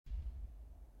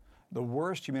The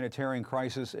worst humanitarian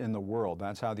crisis in the world.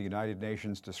 That's how the United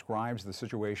Nations describes the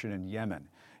situation in Yemen.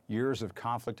 Years of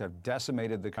conflict have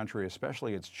decimated the country,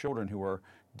 especially its children who are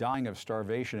dying of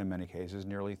starvation in many cases.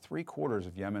 Nearly 3/4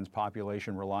 of Yemen's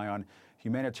population rely on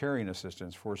humanitarian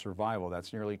assistance for survival.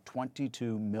 That's nearly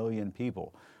 22 million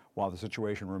people. While the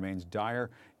situation remains dire,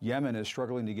 Yemen is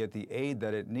struggling to get the aid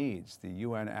that it needs. The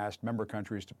UN asked member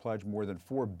countries to pledge more than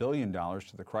 $4 billion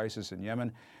to the crisis in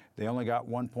Yemen. They only got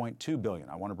 $1.2 billion.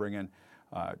 I want to bring in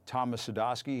Thomas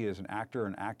Sadoski. He is an actor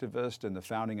and activist and the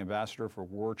founding ambassador for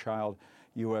War Child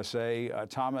USA.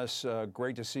 Thomas,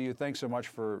 great to see you. Thanks so much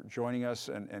for joining us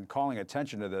and calling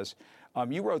attention to this.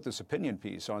 You wrote this opinion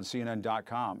piece on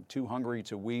CNN.com, Too Hungry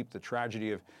to Weep, the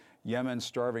tragedy of Yemen's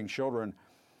starving children.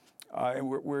 And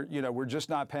we're just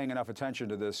not paying enough attention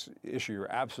to this issue.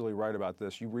 You're absolutely right about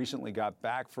this. You recently got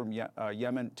back from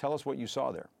Yemen. Tell us what you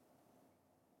saw there.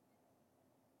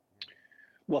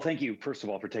 Well, thank you, first of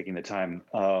all, for taking the time.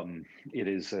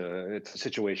 It's a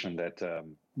situation that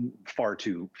far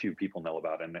too few people know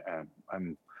about, and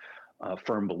I'm a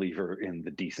firm believer in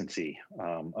the decency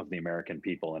of the American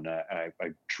people, and I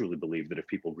truly believe that if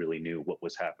people really knew what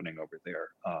was happening over there,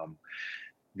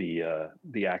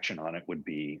 the action on it would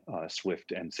be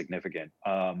swift and significant.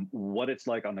 What it's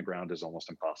like on the ground is almost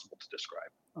impossible to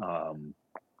describe.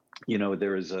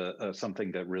 There is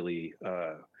something that really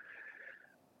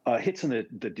hits in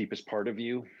the deepest part of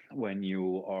you when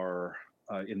you are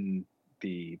in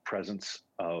the presence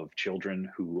of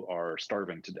children who are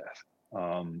starving to death.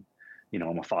 I'm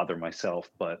a father myself,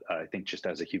 but I think just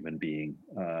as a human being,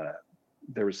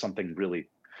 there is something really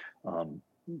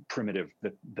primitive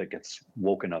that gets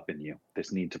woken up in you.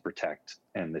 This need to protect,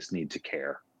 and this need to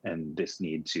care, and this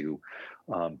need to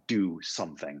do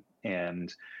something.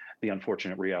 And the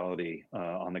unfortunate reality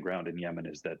on the ground in Yemen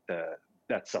is that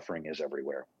that suffering is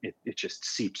everywhere. It just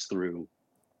seeps through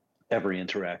every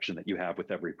interaction that you have with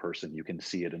every person. You can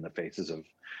see it in the faces of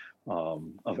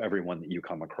everyone that you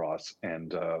come across,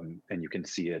 and you can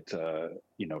see it,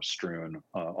 strewn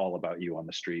all about you on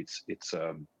the streets. It's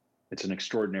an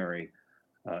extraordinarily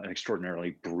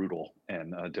brutal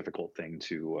and difficult thing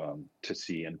to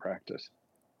see in practice.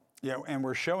 Yeah, and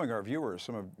we're showing our viewers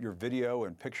some of your video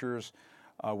and pictures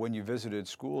when you visited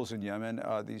schools in Yemen.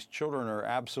 These children are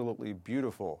absolutely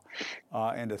beautiful,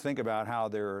 and to think about how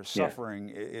they're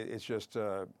suffering, it's just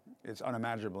it's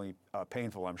unimaginably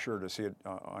painful. I'm sure to see it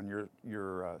on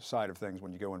your side of things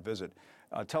when you go and visit.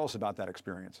 Tell us about that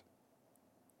experience.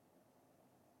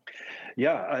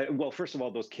 Yeah, well, first of all,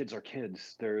 those kids are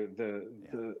kids. They're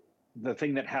the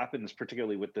thing that happens,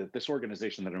 particularly with this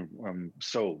organization that I'm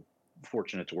so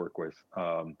fortunate to work with,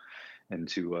 and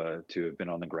to have been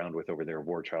on the ground with over there,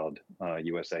 War Child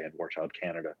USA and War Child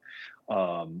Canada,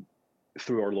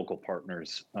 through our local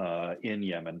partners in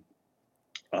Yemen,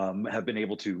 have been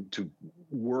able to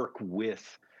work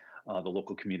with the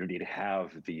local community to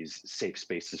have these safe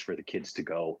spaces for the kids to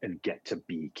go and get to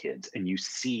be kids. And you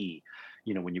see,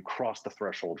 when you cross the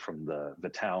threshold from the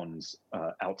towns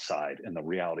outside and the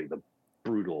reality, the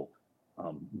brutal,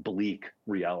 bleak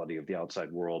reality of the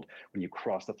outside world, when you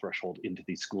cross the threshold into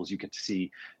these schools, you get to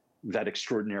see that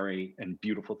extraordinary and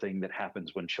beautiful thing that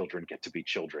happens when children get to be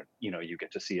children. You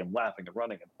get to see them laughing and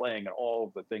running and playing and all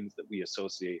of the things that we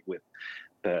associate with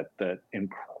that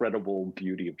incredible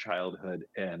beauty of childhood,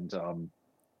 and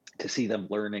to see them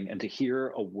learning and to hear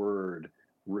a word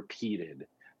repeated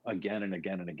again and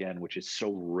again and again, which is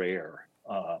so rare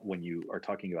when you are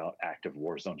talking about active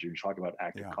war zones. You're talking about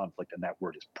active conflict, and that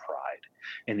word is pride.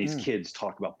 And these kids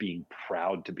talk about being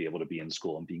proud to be able to be in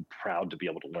school, and being proud to be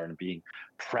able to learn, and being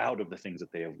proud of the things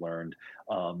that they have learned,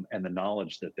 and the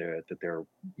knowledge that they're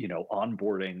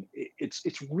onboarding.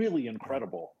 It's really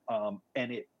incredible,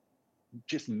 and it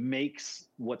just makes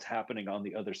what's happening on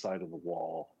the other side of the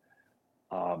wall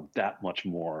that much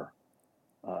more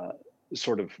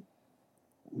sort of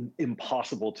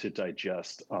impossible to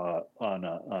digest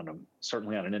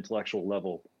certainly on an intellectual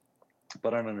level,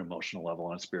 but on an emotional level,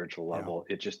 on a spiritual level.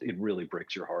 It really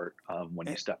breaks your heart when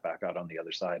you step back out on the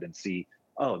other side and see,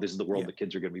 oh, this is the world the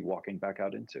kids are going to be walking back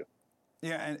out into.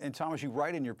 Yeah, and Thomas, you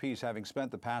write in your piece, having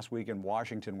spent the past week in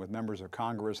Washington with members of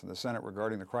Congress and the Senate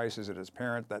regarding the crisis, it is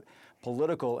apparent that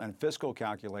political and fiscal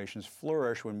calculations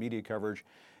flourish when media coverage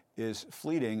is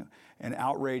fleeting and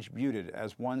outrage muted.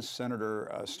 As one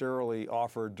senator sterilely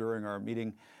offered during our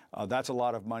meeting, that's a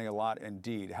lot of money, a lot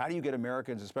indeed. How do you get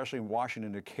Americans, especially in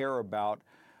Washington, to care about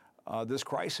this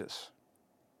crisis?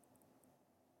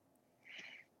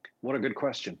 What a good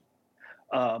question.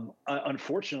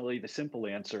 Unfortunately, the simple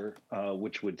answer,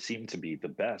 which would seem to be the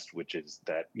best, which is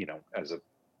that, as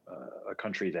a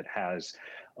country that has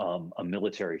a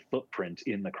military footprint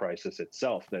in the crisis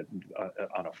itself, that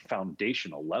on a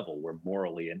foundational level, we're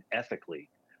morally and ethically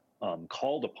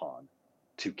called upon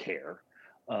to care,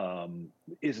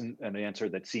 isn't an answer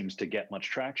that seems to get much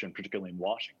traction, particularly in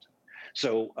Washington.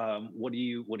 So what do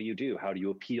you do? How do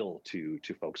you appeal to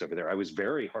folks over there? I was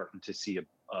very heartened to see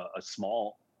a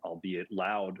small, albeit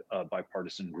loud,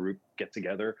 bipartisan group get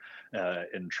together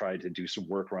and try to do some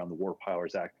work around the War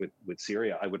Powers Act with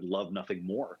Syria. I would love nothing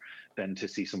more than to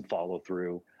see some follow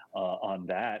through on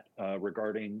that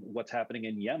regarding what's happening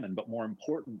in Yemen. But more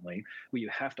importantly, what you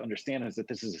have to understand is that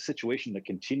this is a situation that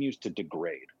continues to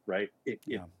degrade, right?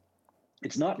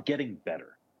 It's not getting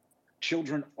better.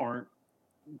 Children aren't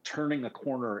turning a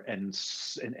corner and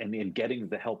getting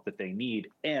the help that they need.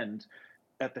 And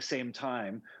at the same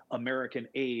time, American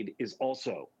aid is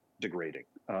also degrading.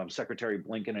 Secretary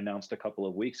Blinken announced a couple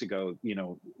of weeks ago,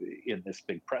 in this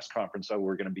big press conference,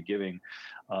 we're going to be giving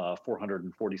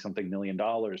 $440 something million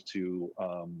to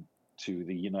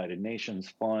the United Nations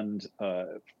Fund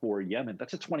for Yemen.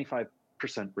 That's a 25%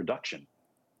 reduction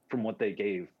from what they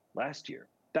gave last year.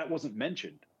 That wasn't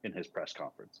mentioned in his press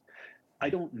conference. I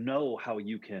don't know how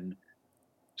you can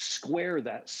square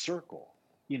that circle.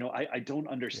 I don't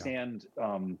understand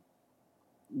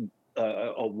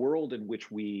a world in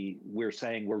which we're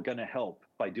saying we're going to help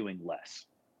by doing less.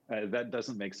 That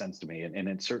doesn't make sense to me, and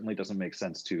it certainly doesn't make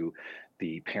sense to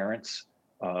the parents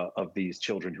of these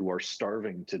children who are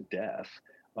starving to death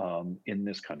in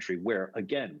this country, where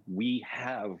again we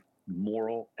have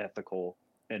moral, ethical,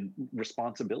 and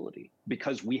responsibility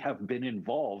because we have been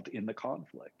involved in the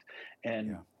conflict.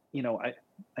 And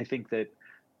I think that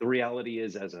the reality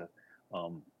is, as a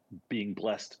being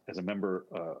blessed as a member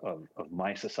of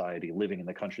my society, living in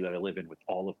the country that I live in with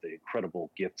all of the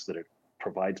incredible gifts that it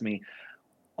provides me,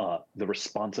 the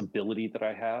responsibility that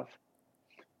I have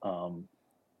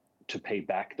to pay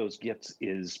back those gifts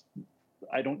is,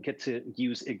 I don't get to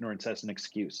use ignorance as an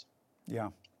excuse. Yeah.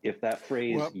 If that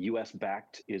phrase U.S.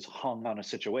 backed is hung on a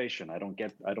situation, I don't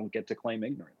get to claim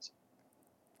ignorance.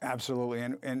 Absolutely,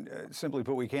 and simply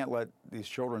put, we can't let these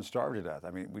children starve to death. I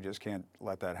mean, we just can't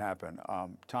let that happen.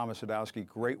 Thomas Sadoski,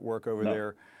 great work over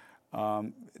there.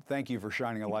 Thank you for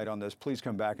shining a light on this. Please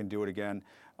come back and do it again.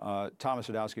 Thomas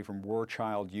Sadoski from War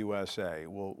Child USA.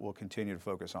 We'll continue to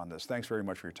focus on this. Thanks very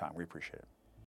much for your time. We appreciate it.